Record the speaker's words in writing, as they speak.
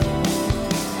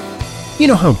You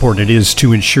know how important it is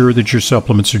to ensure that your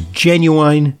supplements are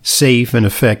genuine, safe, and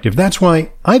effective. That's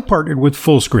why I partnered with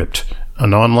Fullscript,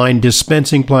 an online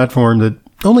dispensing platform that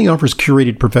only offers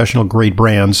curated professional-grade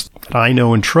brands that I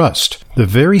know and trust. The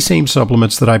very same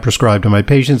supplements that I prescribe to my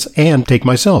patients and take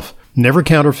myself. Never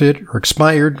counterfeit or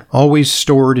expired, always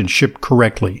stored and shipped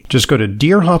correctly. Just go to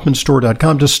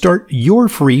drhoffmanstore.com to start your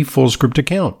free Fullscript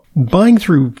account. Buying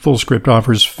through Fullscript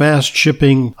offers fast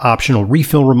shipping, optional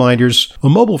refill reminders, a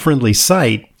mobile-friendly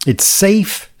site. It's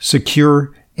safe,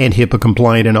 secure, and HIPAA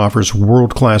compliant and offers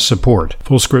world-class support.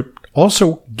 Fullscript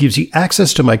also gives you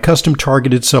access to my custom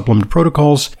targeted supplement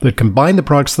protocols that combine the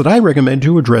products that I recommend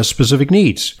to address specific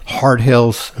needs. Heart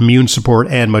health, immune support,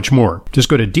 and much more. Just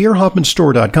go to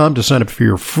drhoffmanstore.com to sign up for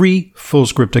your free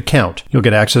Fullscript account. You'll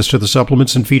get access to the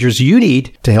supplements and features you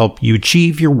need to help you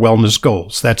achieve your wellness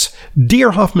goals. That's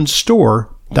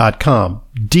drhoffmanstore.com.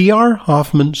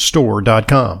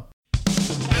 drhoffmanstore.com.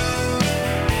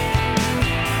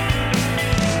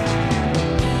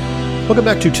 Welcome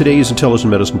back to today's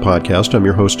Intelligent Medicine Podcast. I'm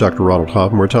your host, Dr. Ronald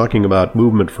Hoffman. We're talking about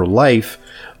movement for life,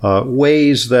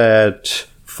 ways that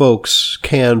folks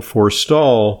can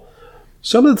forestall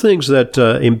some of the things that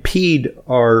impede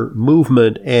our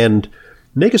movement and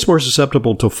make us more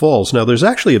susceptible to falls. Now, there's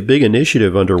actually a big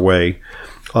initiative underway.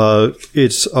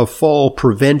 It's a fall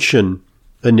prevention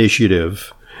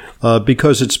initiative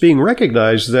because it's being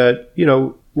recognized that,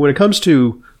 when it comes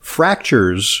to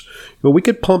fractures, we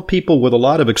could pump people with a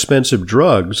lot of expensive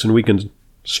drugs and we can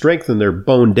strengthen their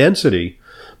bone density.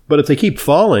 But if they keep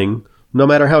falling, no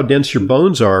matter how dense your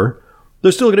bones are,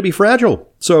 they're still going to be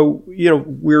fragile. So,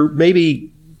 we're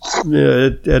maybe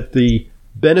at the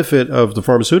benefit of the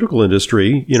pharmaceutical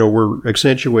industry, we're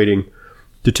accentuating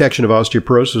detection of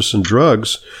osteoporosis and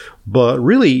drugs, but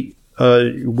really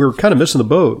we're kind of missing the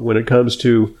boat when it comes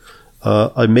to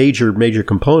a major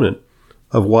component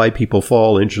of why people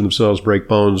fall, injure themselves, break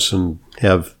bones, and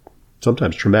have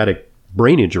sometimes traumatic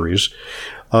brain injuries.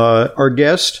 Our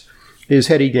guest is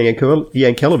Hedy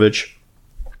Yankelevich.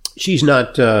 She's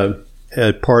not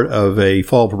part of a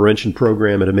fall prevention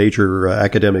program at a major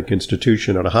academic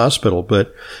institution at a hospital,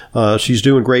 but she's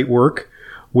doing great work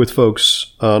with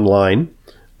folks online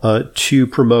to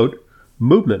promote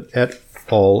movement at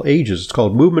all ages. It's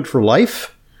called Movement for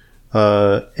Life.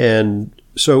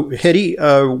 So, Hedy,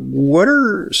 what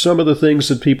are some of the things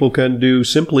that people can do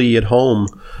simply at home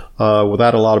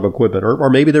without a lot of equipment? Or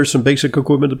maybe there's some basic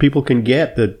equipment that people can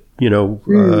get that,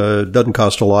 doesn't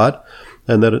cost a lot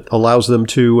and that it allows them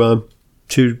to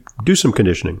do some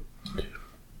conditioning.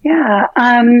 Yeah.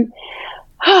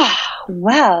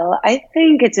 Well, I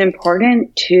think it's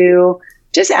important to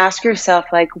just ask yourself,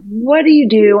 what do you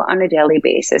do on a daily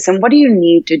basis and what do you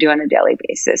need to do on a daily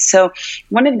basis? So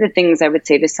one of the things I would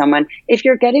say to someone, if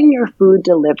you're getting your food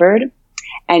delivered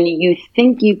and you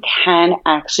think you can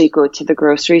actually go to the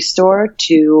grocery store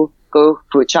to go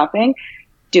food shopping,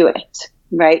 do it,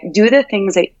 right? Do the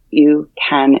things that you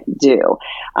can do.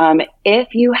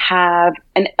 If you have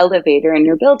an elevator in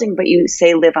your building, but you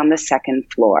say live on the second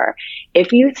floor,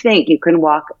 if you think you can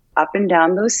walk up and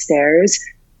down those stairs,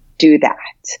 do that,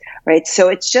 right? So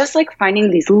it's just like finding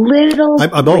these little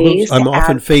ways. I'm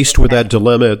often faced with that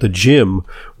dilemma at the gym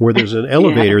where there's an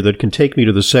elevator that can take me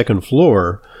to the second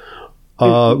floor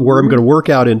where I'm going to work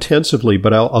out intensively,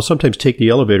 but I'll sometimes take the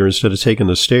elevator instead of taking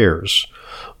the stairs.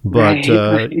 But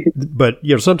but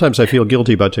sometimes I feel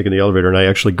guilty about taking the elevator and I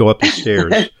actually go up the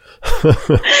stairs.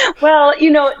 Well,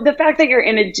 the fact that you're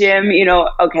in a gym,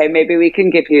 okay, maybe we can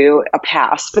give you a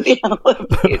pass for the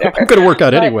elevator. I'm going to work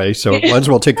out anyway, so might as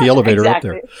well take the elevator up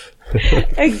there.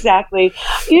 Exactly.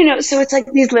 So it's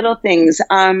like these little things.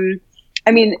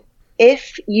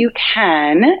 If you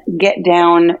can get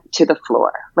down to the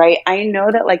floor, right? I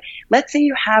know that let's say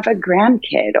you have a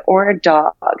grandkid or a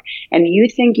dog and you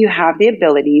think you have the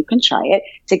ability, you can try it,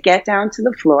 to get down to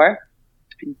the floor.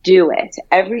 Do it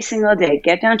every single day.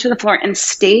 Get down to the floor and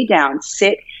stay down.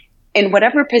 Sit in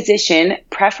whatever position,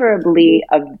 preferably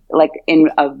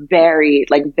in a varied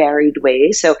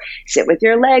way. So sit with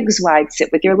your legs wide,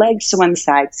 sit with your legs to one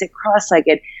side, sit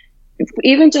cross-legged,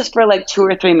 even just for 2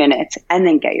 or 3 minutes, and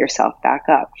then get yourself back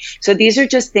up. So these are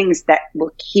just things that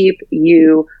will keep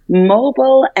you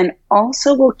mobile and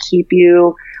also will keep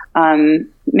you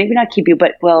maybe not keep you,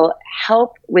 but will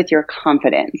help with your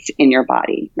confidence in your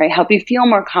body, right? Help you feel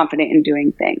more confident in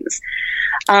doing things.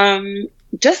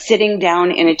 Just sitting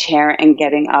down in a chair and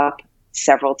getting up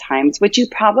several times, which you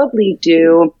probably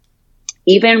do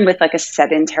even with like a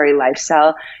sedentary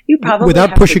lifestyle, you probably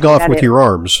without pushing off with your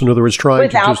arms. In other words, trying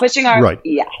without to just, pushing arms. Right.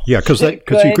 Yeah. Yeah, because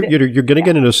you're going to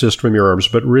get an assist from your arms,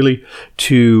 but really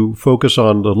to focus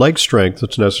on the leg strength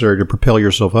that's necessary to propel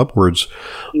yourself upwards.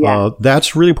 Yeah.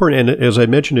 That's really important. And as I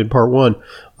mentioned in part one,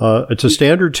 it's a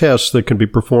standard test that can be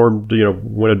performed,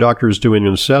 when a doctor is doing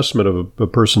an assessment of a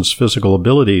person's physical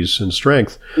abilities and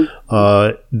strength,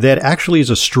 that actually is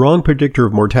a strong predictor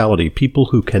of mortality. People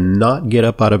who cannot get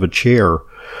up out of a chair are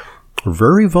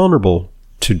very vulnerable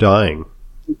to dying.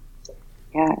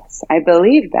 Yes, I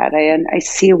believe that. I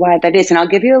see why that is. And I'll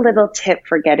give you a little tip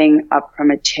for getting up from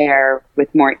a chair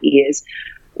with more ease.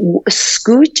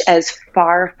 Scooch as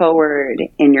far forward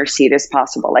in your seat as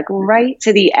possible, like right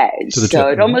to the edge. So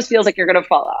it almost feels like you're going to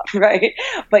fall off, right?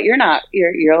 But you're not.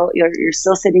 You're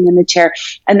still sitting in the chair.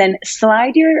 And then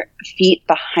slide your feet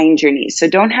behind your knees. So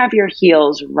don't have your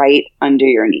heels right under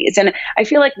your knees. And I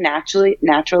feel like naturally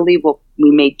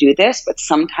we may do this, but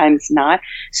sometimes not.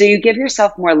 So you give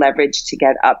yourself more leverage to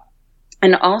get up.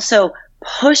 And also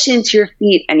push into your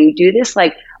feet, and you do this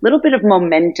like little bit of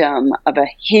momentum of a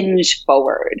hinge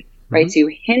forward, right? Mm-hmm. So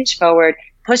you hinge forward,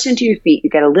 push into your feet, you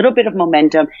get a little bit of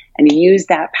momentum, and you use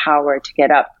that power to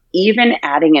get up. Even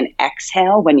adding an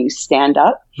exhale when you stand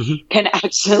up can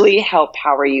actually help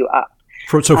power you up.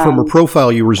 So from a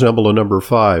profile, you resemble a number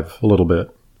 5 a little bit.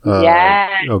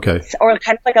 Yeah. Okay. Or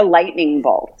kind of like a lightning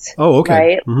bolt. Oh, okay.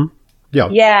 Right? Mm-hmm. Yeah.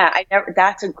 Yeah.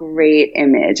 That's a great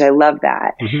image. I love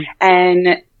that. Mm-hmm.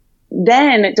 And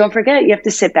then don't forget, you have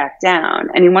to sit back down,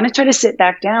 and you want to try to sit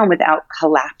back down without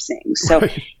collapsing. So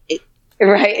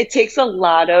it takes a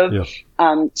lot of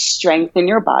strength in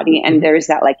your body. And there's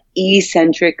that like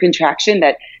eccentric contraction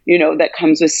that, that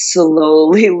comes with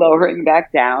slowly lowering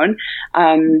back down.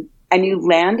 And you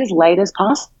land as light as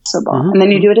possible. Mm-hmm. And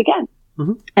then you do it again.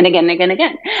 Mm-hmm. And again, and again, and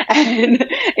again. And,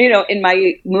 in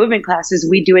my movement classes,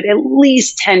 we do it at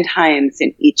least 10 times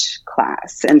in each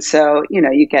class. And so,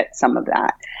 you get some of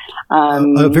that.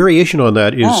 A variation on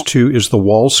that is the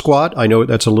wall squat. I know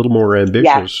that's a little more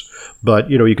ambitious, but,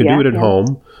 you can do it at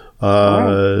home.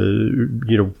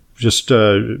 Just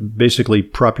basically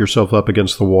prop yourself up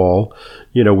against the wall,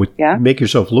 make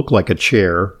yourself look like a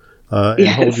chair. And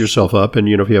hold yourself up. And,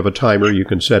 if you have a timer, you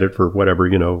can set it for whatever,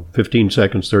 15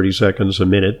 seconds, 30 seconds, a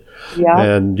minute. Yeah.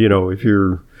 And, if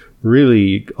you're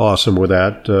really awesome with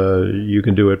that, you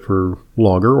can do it for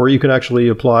longer. Or you can actually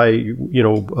apply,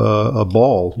 a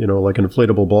ball, like an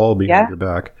inflatable ball behind your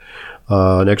back,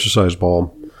 an exercise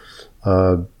ball.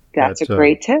 That's a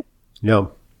great tip. Yeah.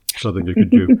 Something you could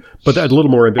do, but that's a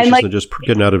little more ambitious than just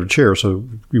getting out of a chair. So,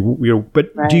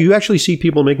 but do you actually see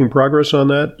people making progress on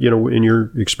that? In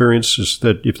your experience, is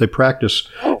that if they practice,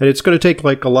 and it's going to take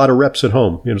like a lot of reps at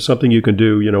home, something you can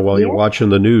do, while you're watching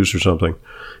the news or something.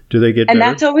 Do they get better? And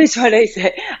that's always what I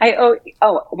say.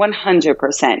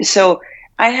 100%. So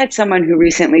I had someone who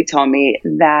recently told me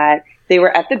that they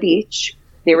were at the beach.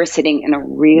 They were sitting in a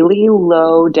really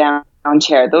low down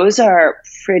chair. Those are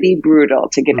pretty brutal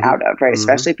to get out of, right? Mm-hmm.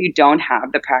 Especially if you don't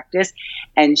have the practice.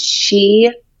 And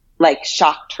she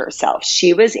shocked herself.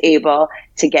 She was able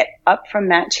to get up from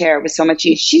that chair with so much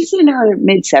ease. She's in her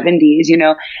mid 70s,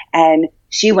 and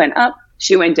she went up,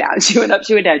 she went down, she went up,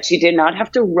 she went down. She did not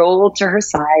have to roll to her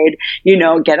side,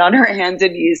 get on her hands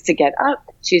and knees to get up.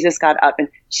 She just got up, and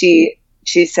she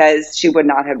says she would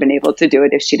not have been able to do it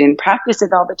if she didn't practice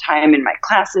it all the time in my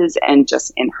classes and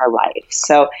just in her life.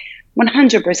 So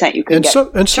 100% you can and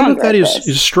some of that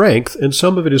is strength, and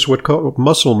some of it is what called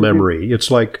muscle memory. Mm-hmm. It's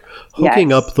like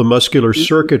hooking up the muscular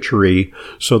circuitry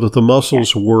so that the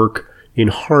muscles work in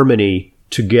harmony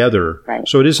together. Right.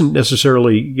 So it isn't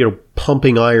necessarily,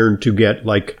 pumping iron to get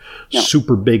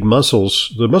super big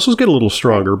muscles. The muscles get a little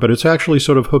stronger, but it's actually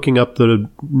sort of hooking up the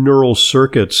neural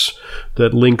circuits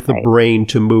that link the brain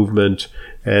to movement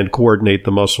and coordinate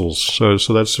the muscles. So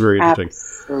that's very interesting.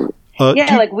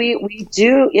 Absolutely. We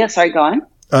do. Yeah, sorry, go on.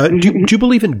 Do you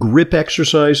believe in grip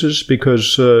exercises?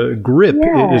 Because grip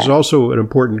is also an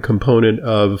important component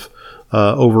of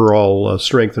overall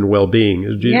strength and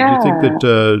well-being. Do you think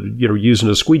that using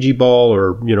a squeegee ball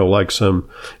or like some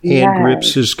hand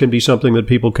grips can be something that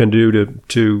people can do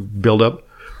to build up?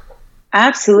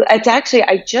 Absolutely. It's actually,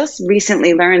 I just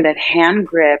recently learned that hand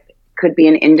grip could be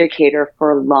an indicator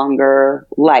for longer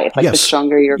life. The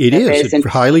stronger your grip is. It's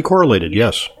highly correlated.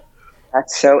 Yes.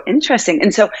 That's so interesting.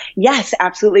 And so, yes,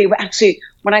 absolutely. Actually,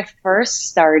 when I first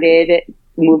started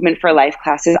Movement for Life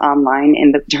classes online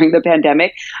during the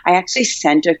pandemic, I actually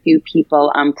sent a few people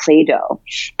on Play-Doh.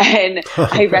 And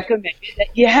I recommended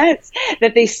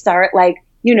that they start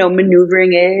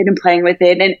maneuvering it and playing with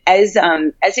it. And as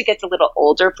it gets a little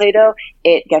older, Play-Doh,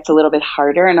 it gets a little bit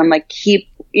harder. And I'm like, keep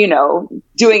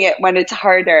doing it when it's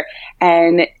harder.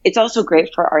 And it's also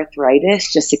great for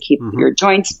arthritis, just to keep your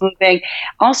joints moving.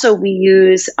 Also, we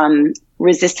use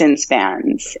resistance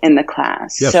bands in the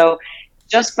class. Yes. So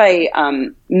just by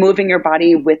moving your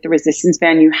body with the resistance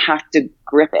band, you have to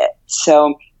grip it.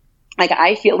 So like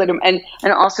I feel it, and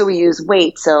also we use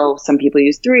weights. So some people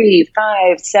use 3,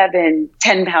 5, 7,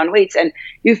 10-pound weights, and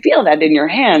you feel that in your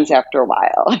hands after a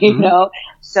while,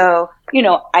 So, we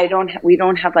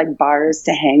don't have like bars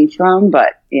to hang from,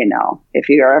 but if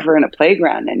you're ever in a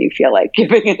playground and you feel like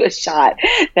giving it a shot,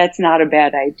 that's not a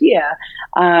bad idea.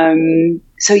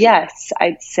 So yes,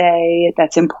 I'd say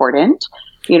that's important.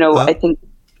 I think.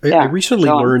 I recently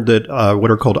learned that what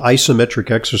are called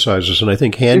isometric exercises, and I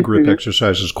think hand grip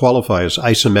exercises qualify as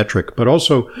isometric, but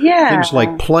also things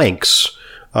like planks,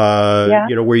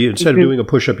 where you instead of doing a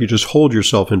push-up, you just hold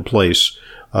yourself in place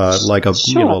like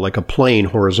a plane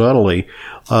horizontally.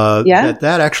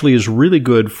 That actually is really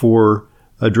good for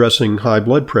addressing high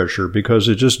blood pressure, because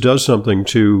it just does something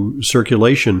to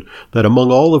circulation that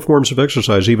among all the forms of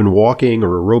exercise, even walking or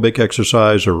aerobic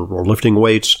exercise or lifting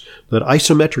weights, that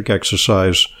isometric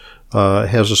exercise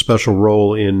has a special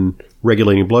role in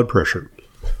regulating blood pressure.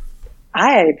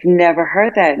 I've never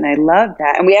heard that, and I love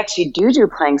that. And we actually do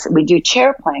planks. We do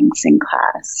chair planks in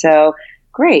class. So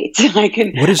great.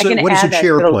 What is a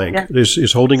chair plank?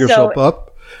 Is holding yourself up?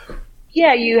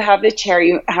 Yeah, you have the chair.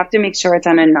 You have to make sure it's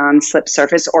on a non-slip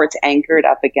surface or it's anchored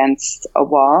up against a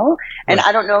wall. And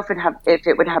I don't know if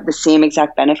it would have the same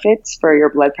exact benefits for your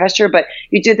blood pressure, but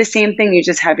you do the same thing. You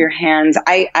just have your hands.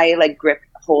 I like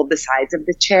hold the sides of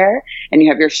the chair, and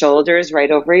you have your shoulders right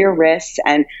over your wrists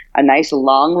and a nice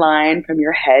long line from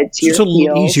your head to your heel. It's a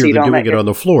little easier than doing it on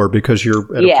the floor because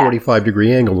you're at a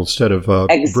 45-degree angle instead of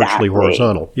virtually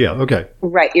horizontal. Yeah, okay.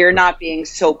 Right. You're not being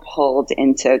so pulled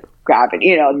into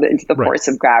gravity, into the force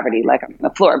of gravity like on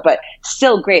the floor, but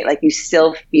still great. Like you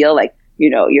still feel like,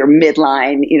 your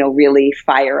midline, really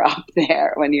fire up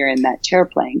there when you're in that chair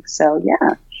plank. So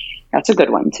yeah, that's a good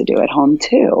one to do at home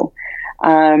too.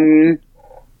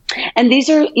 And these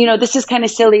are, this is kind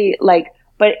of silly,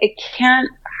 but it can't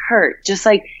hurt. Just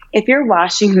like if you're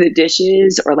washing the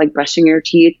dishes or like brushing your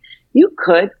teeth, you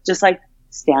could just like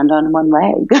stand on one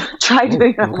leg. Try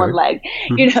doing it on one leg.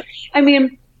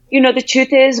 The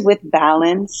truth is with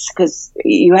balance, because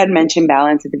you had mentioned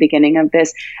balance at the beginning of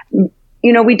this,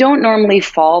 we don't normally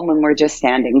fall when we're just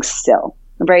standing still.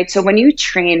 Right. So when you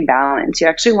train balance, you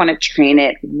actually want to train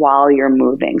it while you're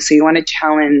moving. So you want to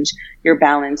challenge your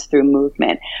balance through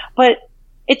movement. But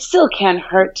it still can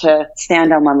hurt to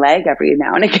stand on one leg every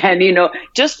now and again,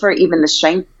 just for even the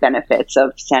strength benefits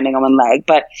of standing on one leg.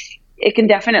 But it can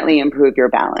definitely improve your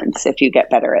balance if you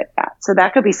get better at that. So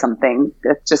that could be something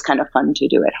that's just kind of fun to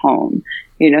do at home.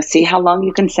 See how long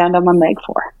you can stand on one leg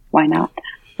for. Why not?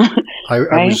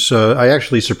 I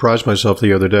actually surprised myself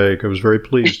the other day. I was very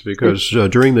pleased because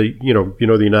during the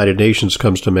the United Nations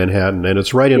comes to Manhattan, and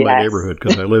it's right in my neighborhood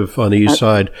because I live on the east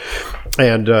side.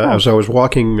 And as I was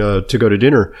walking to go to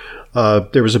dinner,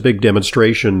 there was a big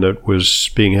demonstration that was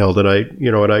being held, and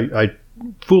I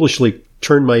foolishly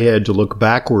turned my head to look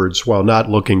backwards while not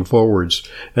looking forwards,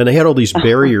 and they had all these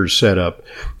barriers set up,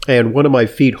 and one of my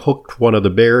feet hooked one of the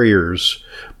barriers.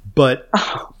 But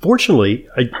fortunately,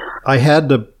 I had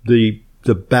the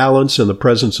balance and the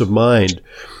presence of mind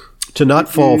to not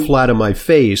fall flat on my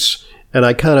face, and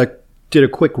I kind of did a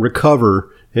quick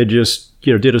recover and just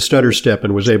did a stutter step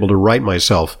and was able to right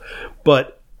myself.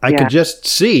 But I could just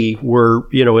see where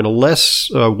in a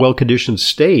less well-conditioned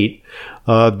state,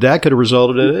 that could have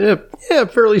resulted in a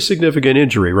fairly significant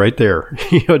injury right there.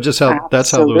 Just how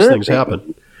that's how those things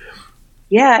happen.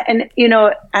 Yeah. And,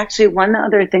 actually one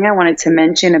other thing I wanted to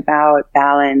mention about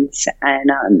balance,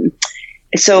 and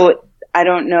so I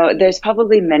don't know, there's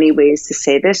probably many ways to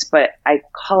say this, but I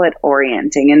call it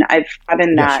orienting. And I've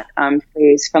gotten that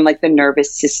phrase from like the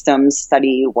nervous system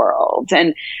study world,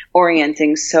 and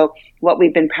orienting. So what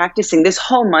we've been practicing this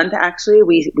whole month, actually,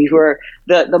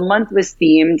 the month was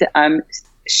themed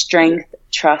strength,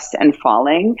 trust, and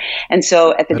falling. And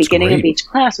so at the beginning of each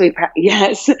class, we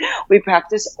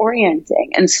practice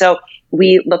orienting. And so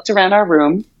we looked around our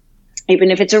room,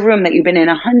 even if it's a room that you've been in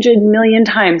 100 million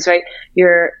times, right?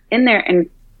 You're in there and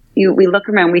we look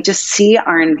around, we just see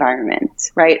our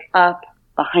environment, right? Up,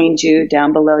 behind you,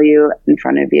 down below you, in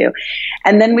front of you.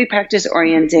 And then we practice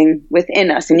orienting within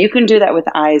us. And you can do that with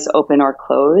eyes open or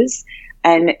closed.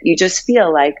 And you just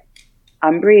feel like,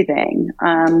 I'm breathing,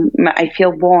 I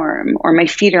feel warm, or my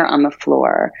feet are on the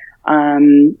floor,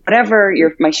 whatever,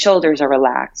 my shoulders are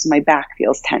relaxed, my back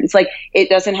feels tense. Like, it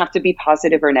doesn't have to be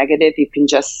positive or negative. You can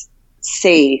just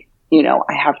say,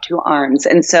 I have two arms.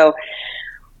 And so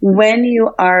when you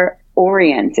are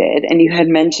oriented, and you had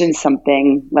mentioned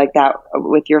something like that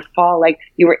with your fall, like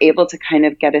you were able to kind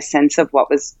of get a sense of what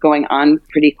was going on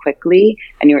pretty quickly,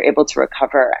 and you were able to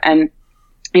recover. And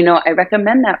I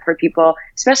recommend that for people,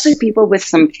 especially people with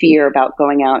some fear about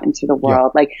going out into the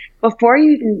world. Like before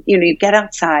you even, you get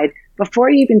outside, before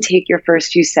you even take your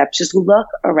first few steps, just look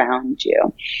around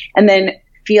you and then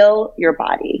feel your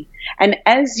body. And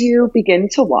as you begin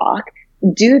to walk,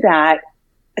 do that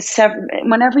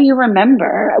whenever you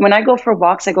remember. When I go for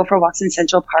walks in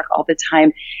Central Park all the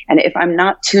time. And if I'm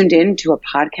not tuned into a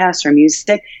podcast or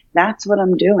music, that's what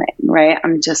I'm doing, right?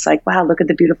 I'm just like, wow, look at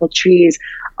the beautiful trees.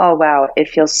 Oh, wow, it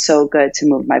feels so good to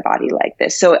move my body like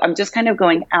this. So I'm just kind of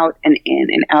going out and in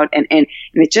and out and in. And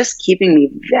it's just keeping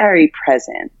me very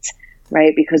present,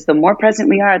 right? Because the more present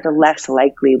we are, the less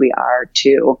likely we are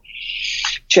to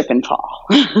trip and fall.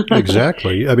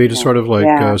 Exactly. I mean, it's sort of like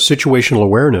situational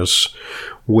awareness,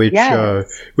 which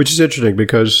is interesting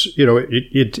because,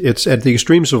 it's at the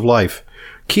extremes of life.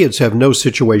 Kids have no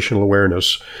situational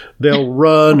awareness. They'll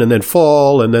run and then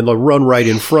fall, and then they'll run right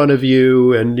in front of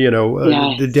you, and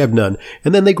they have none.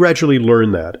 And then they gradually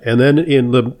learn that. And then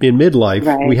in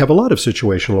midlife, we have a lot of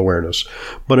situational awareness.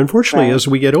 But unfortunately, as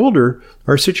we get older,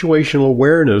 our situational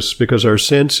awareness, because our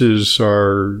senses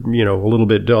are a little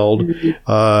bit dulled,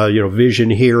 vision,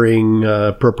 hearing,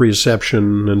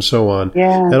 proprioception, and so on,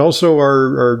 and also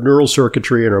our neural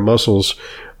circuitry and our muscles.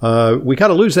 We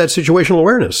kind of lose that situational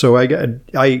awareness. So I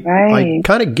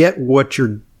kind of get what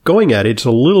you're going at. It's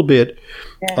a little bit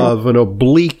of an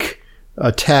oblique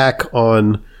attack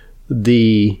on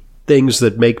the things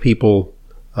that make people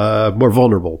more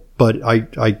vulnerable. But I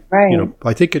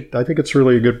think it's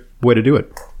really a good way to do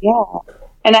it. Yeah.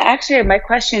 And actually, my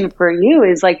question for you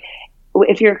is like,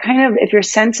 if your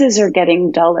senses are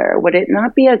getting duller, would it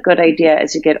not be a good idea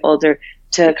as you get older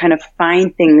to kind of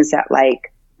find things that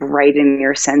like brighten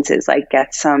your senses, like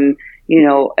get some,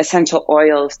 essential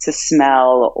oils to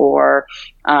smell, or,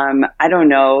 I don't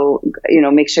know,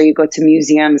 make sure you go to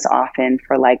museums often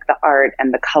for like the art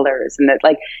and the colors, and that,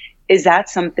 like, is that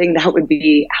something that would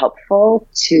be helpful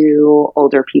to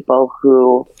older people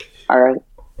who are?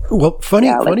 Well,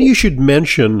 funny you should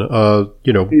mention, the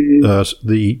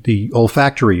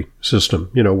olfactory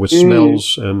system, with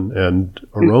smells and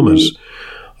aromas.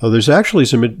 There's actually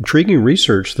some intriguing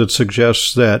research that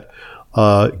suggests that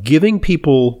giving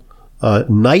people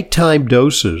nighttime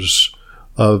doses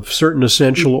of certain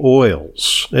essential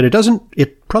oils, and it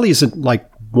probably isn't like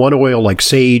one oil like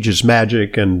sage is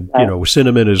magic and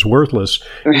cinnamon is worthless.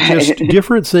 It's just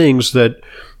different things that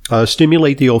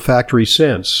stimulate the olfactory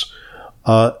sense.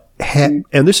 And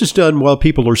this is done while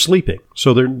people are sleeping.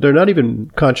 So they're not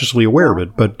even consciously aware of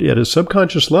it, but at a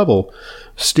subconscious level,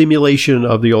 stimulation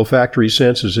of the olfactory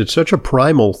senses, it's such a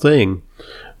primal thing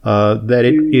that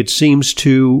it seems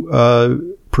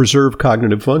to preserve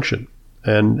cognitive function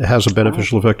and has a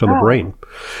beneficial effect on the brain.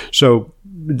 So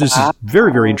this is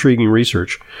very, very intriguing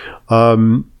research.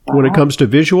 When it comes to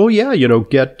visual, I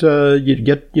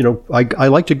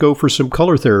like to go for some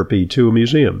color therapy to a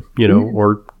museum,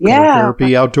 or color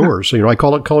therapy outdoors. I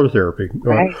call it color therapy,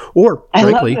 or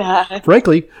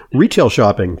frankly, retail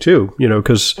shopping too.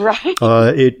 Because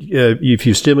if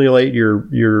you stimulate your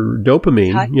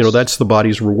dopamine, that's the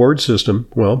body's reward system.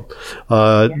 Well,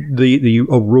 the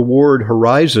reward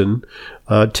horizon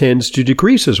tends to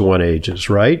decrease as one ages,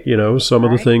 right? Some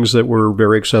of the things that were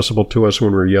very accessible to us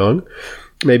when we were young,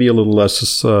 maybe a little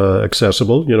less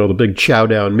accessible. The big chow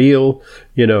down meal.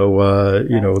 The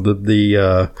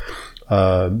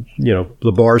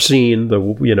bar scene,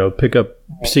 the pickup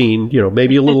scene.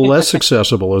 Maybe a little less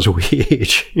accessible as we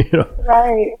age.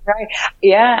 Right.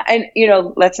 Yeah, and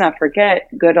let's not forget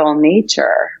good old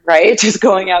nature, right? Just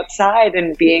going outside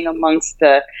and being amongst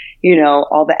the,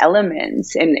 all the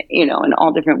elements and in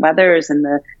all different weathers, and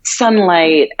the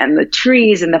sunlight and the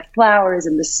trees and the flowers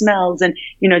and the smells, and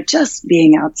just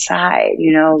being outside.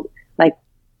 Like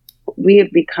we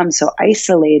have become so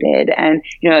isolated, and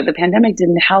the pandemic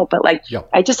didn't help. But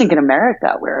I just think in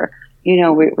America we're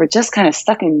just kind of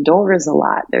stuck indoors a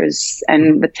lot.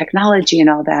 And with technology and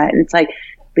all that, and it's like,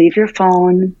 leave your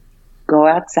phone, go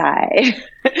outside,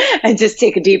 and just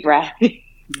take a deep breath.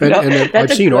 And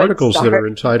I've seen articles that are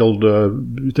entitled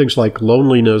things like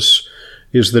loneliness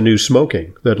is the new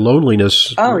smoking, that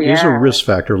loneliness is a risk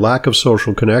factor. Lack of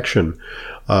social connection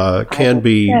can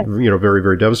be very,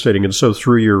 very devastating. And so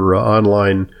through your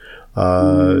online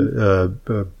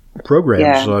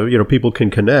programs. People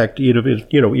can connect, even if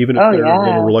they're a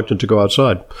little reluctant to go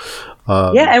outside.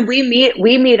 And we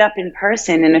meet up in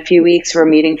person. In a few weeks, we're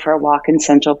meeting for a walk in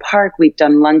Central Park. We've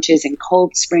done lunches in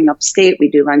Cold Spring upstate. We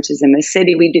do lunches in the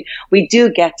city. We do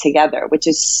get together, which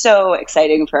is so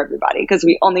exciting for everybody because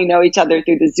we only know each other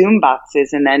through the Zoom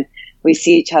boxes, and then we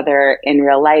see each other in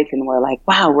real life, and we're like,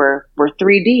 wow, we're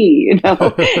 3D.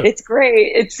 It's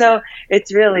great.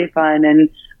 It's really fun, and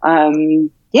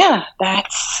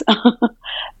that's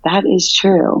that is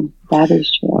true. That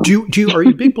is true. Are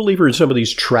you a big believer in some of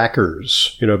these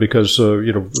trackers? Because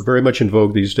very much in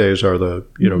vogue these days are the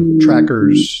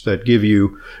trackers that give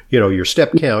you your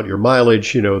step count, your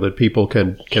mileage, that people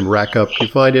can rack up. Do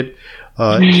you find it?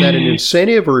 Is that an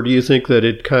incentive, or do you think that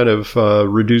it kind of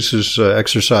reduces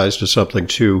exercise to something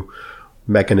too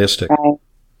mechanistic? Right.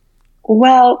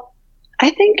 Well, I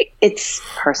think it's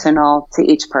personal to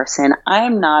each person.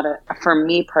 For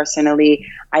me personally,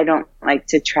 I don't like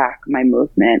to track my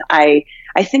movement. I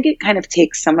think it kind of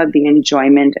takes some of the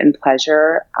enjoyment and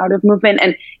pleasure out of movement.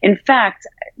 And in fact,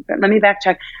 let me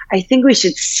backtrack. I think we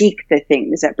should seek the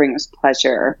things that bring us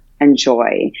pleasure and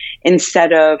joy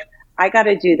instead of, I got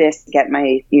to do this to get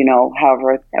my,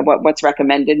 what's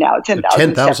recommended now,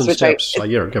 10,000 steps. Right.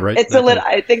 It's a little,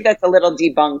 I think that's a little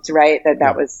debunked, right?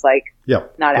 That was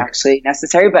not actually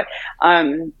necessary, but,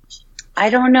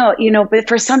 I don't know, but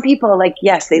for some people,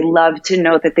 yes, they love to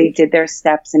know that they did their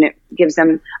steps and it gives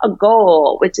them a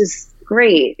goal, which is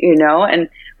great,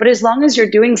 but as long as you're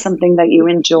doing something that you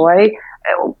enjoy,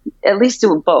 at least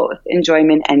do both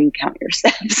enjoyment and count your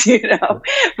steps,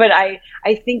 but I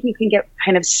think you can get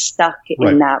kind of stuck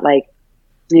in that,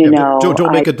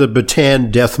 don't make it the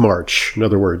Bataan Death March, in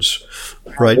other words,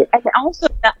 right? And also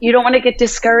you don't want to get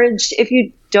discouraged if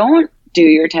you don't do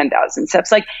your 10,000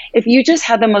 steps. If you just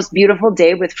had the most beautiful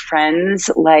day with friends,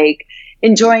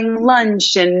 enjoying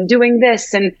lunch and doing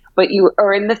this, but you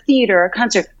are in the theater or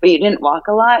concert, but you didn't walk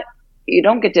a lot, you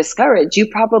don't get discouraged. You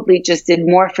probably just did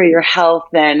more for your health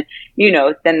than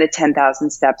the 10,000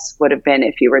 steps would have been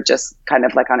if you were just kind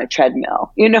of on a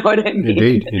treadmill. You know what I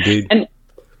mean? Indeed. And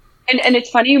it's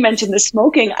funny you mentioned the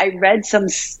smoking. I read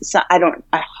I don't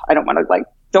want to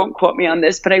don't quote me on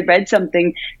this, but I read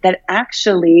something that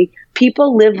actually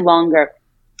people live longer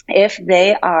if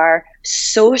they are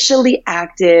socially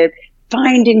active,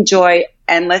 finding joy,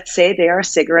 and let's say they are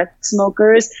cigarette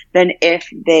smokers, than if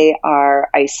they are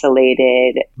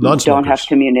isolated, don't have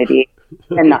community,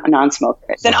 and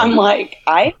non-smokers. And I'm like,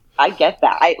 I get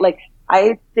that.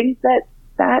 I think that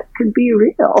could be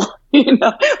real,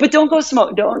 but don't go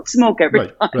smoke. Don't smoke,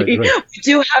 everybody. Right.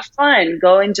 Do have fun.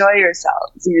 Go enjoy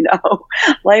yourselves.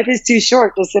 Life is too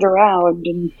short to sit around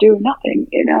and do nothing,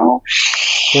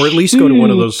 Or at least go to one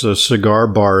of those cigar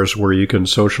bars where you can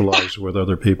socialize with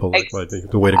other people. Might be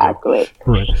the way to go.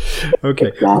 Right. Okay.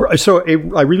 Exactly. So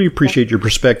I really appreciate your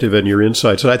perspective and your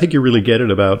insights, and I think you really get it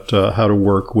about how to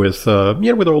work with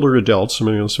with older adults. I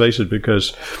mean, let's face it,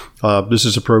 because this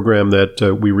is a program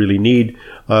that we really need.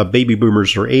 Baby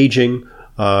boomers are aging.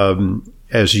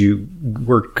 As you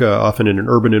work often in an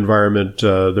urban environment,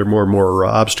 there are more and more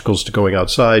obstacles to going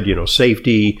outside.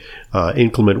 Safety,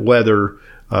 inclement weather.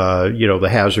 The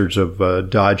hazards of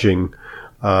dodging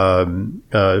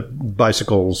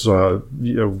bicycles,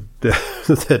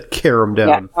 that carry them down.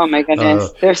 Yeah. Oh my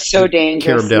goodness, they're so dangerous.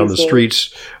 Carry them down the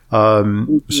streets.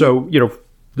 So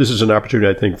this is an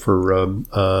opportunity, I think, for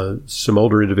some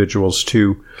older individuals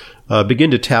to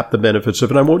begin to tap the benefits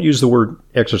of, and I won't use the word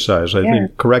exercise. I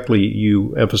think correctly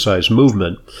you emphasize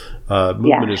movement.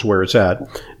 Movement is where it's at,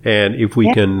 and if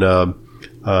we can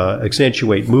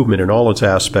accentuate movement in all its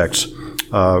aspects,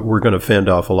 we're going to fend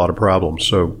off a lot of problems.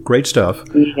 So great stuff.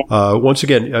 Once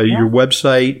again, your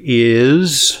website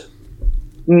is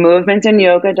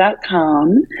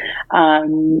movementandyoga.com.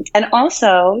 And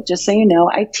also, just so you know,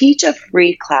 I teach a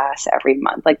free class every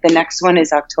month. The next one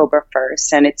is October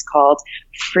 1st, and it's called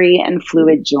Free and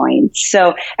Fluid Joints.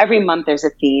 So every month there's a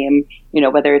theme,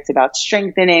 whether it's about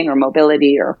strengthening or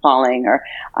mobility or falling or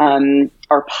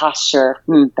posture.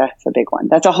 That's a big one.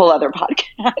 That's a whole other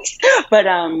podcast. But,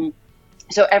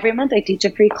 so every month I teach a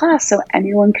free class, so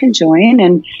anyone can join,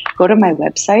 and go to my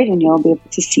website and you'll be able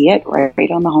to see it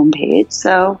right on the homepage.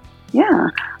 So yeah,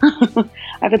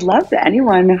 I would love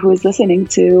anyone who is listening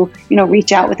to,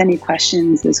 reach out with any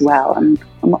questions as well. I'm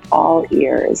all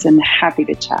ears and happy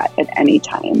to chat at any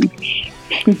time.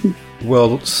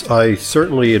 Well, I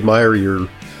certainly admire your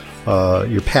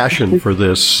passion for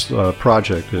this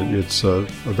project. It's a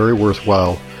very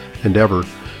worthwhile endeavor.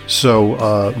 So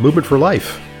Movement for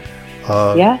Life.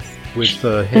 Yes. With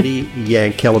Hedy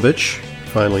Yankelevich,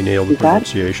 finally nailed the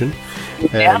pronunciation.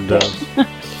 And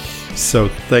So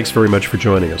thanks very much for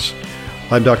joining us.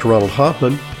 I'm Dr. Ronald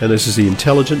Hoffman, and this is the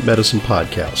Intelligent Medicine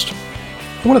Podcast.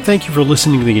 I want to thank you for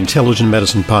listening to the Intelligent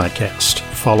Medicine Podcast.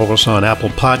 Follow us on Apple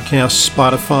Podcasts,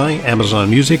 Spotify, Amazon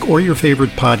Music, or your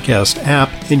favorite podcast app,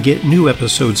 and get new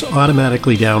episodes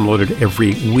automatically downloaded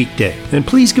every weekday. And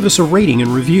please give us a rating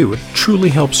and review. It truly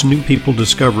helps new people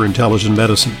discover intelligent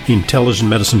medicine. The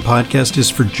Intelligent Medicine Podcast is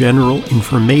for general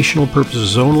informational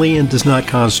purposes only and does not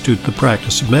constitute the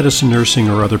practice of medicine, nursing,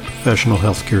 or other professional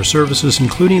healthcare services,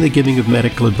 including the giving of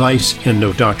medical advice, and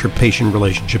no doctor-patient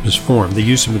relationship is formed. The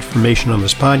use of information on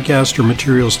this podcast or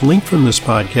materials linked from this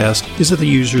podcast is at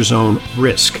the user's own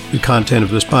risk. The content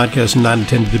of this podcast is not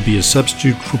intended to be a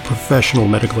substitute for professional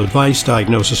medical advice,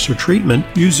 diagnosis, or treatment.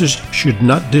 Users should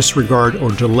not disregard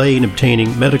or delay in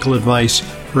obtaining medical advice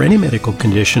for any medical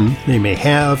condition they may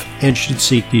have and should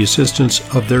seek the assistance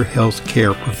of their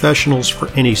healthcare professionals for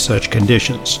any such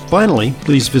conditions. Finally,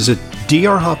 please visit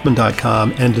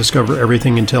drhoffman.com and discover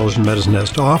everything Intelligent Medicine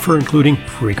has to offer, including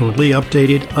frequently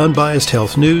updated, unbiased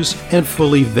health news and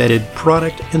fully vetted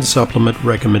product and supplement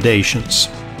recommendations.